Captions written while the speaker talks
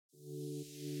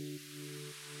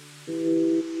Hey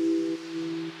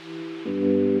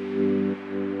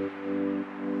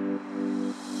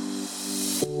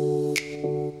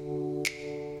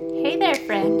there,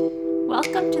 friend.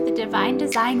 Welcome to the Divine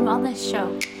Design Wellness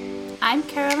Show. I'm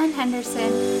Carolyn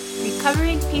Henderson,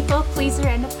 recovering people pleaser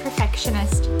and a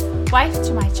perfectionist, wife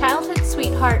to my childhood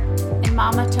sweetheart, and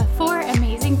mama to 4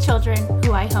 amazing children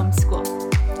who I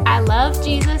homeschool. I love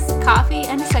Jesus, coffee,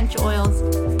 and essential oils,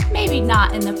 maybe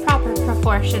not in the proper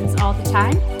proportions all the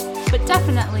time, but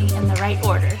definitely in the right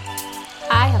order.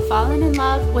 I have fallen in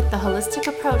love with the holistic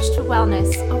approach to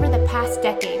wellness over the past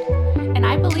decade, and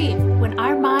I believe when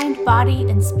our mind, body,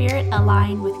 and spirit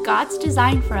align with God's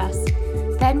design for us,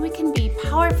 then we can be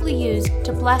powerfully used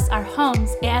to bless our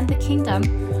homes and the kingdom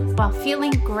while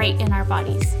feeling great in our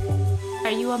bodies. Are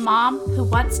you a mom who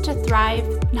wants to thrive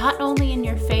not only in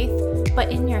your faith, but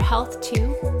in your health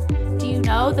too? Do you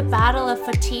know the battle of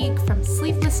fatigue from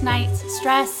sleepless nights,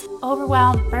 stress,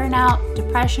 overwhelm, burnout,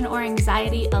 depression, or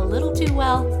anxiety a little too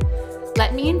well?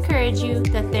 Let me encourage you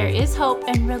that there is hope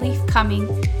and relief coming,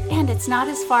 and it's not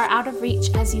as far out of reach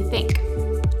as you think.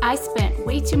 I spent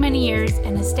way too many years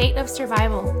in a state of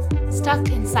survival, stuck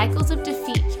in cycles of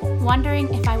defeat,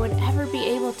 wondering if I would ever be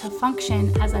able to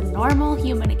function as a normal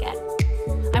human again.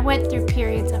 I went through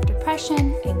periods of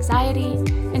depression, anxiety,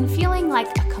 and feeling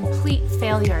like a complete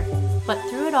failure. But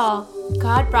through it all,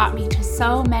 God brought me to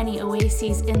so many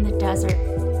oases in the desert.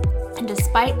 And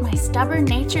despite my stubborn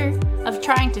nature of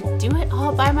trying to do it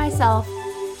all by myself,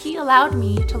 He allowed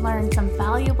me to learn some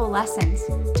valuable lessons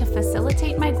to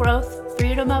facilitate my growth,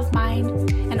 freedom of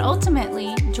mind, and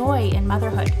ultimately joy in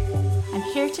motherhood. I'm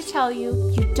here to tell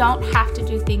you, you don't have to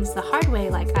do things the hard way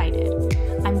like I did.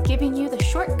 I'm giving you the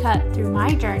shortcut through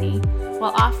my journey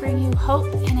while offering you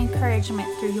hope and encouragement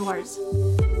through yours.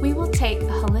 We will take a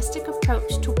holistic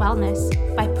approach to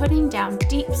wellness by putting down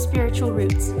deep spiritual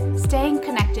roots, staying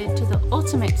connected to the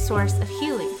ultimate source of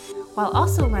healing, while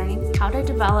also learning how to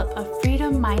develop a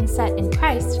freedom mindset in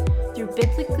Christ through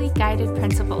biblically guided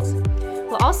principles.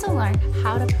 We'll also learn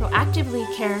how to proactively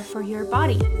care for your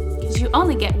body, because you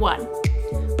only get one.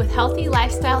 With healthy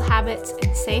lifestyle habits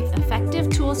and safe, effective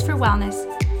tools for wellness,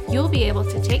 you'll be able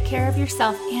to take care of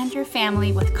yourself and your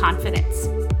family with confidence.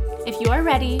 If you are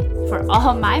ready for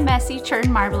all my messy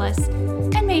churn marvelous,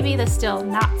 and maybe the still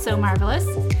not so marvelous,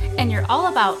 and you're all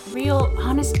about real,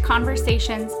 honest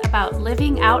conversations about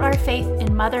living out our faith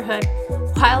in motherhood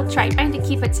while trying to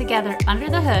keep it together under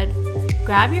the hood,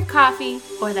 grab your coffee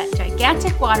or that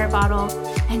gigantic water bottle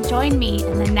and join me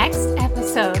in the next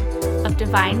episode of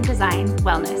Divine Design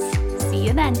Wellness. See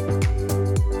you then.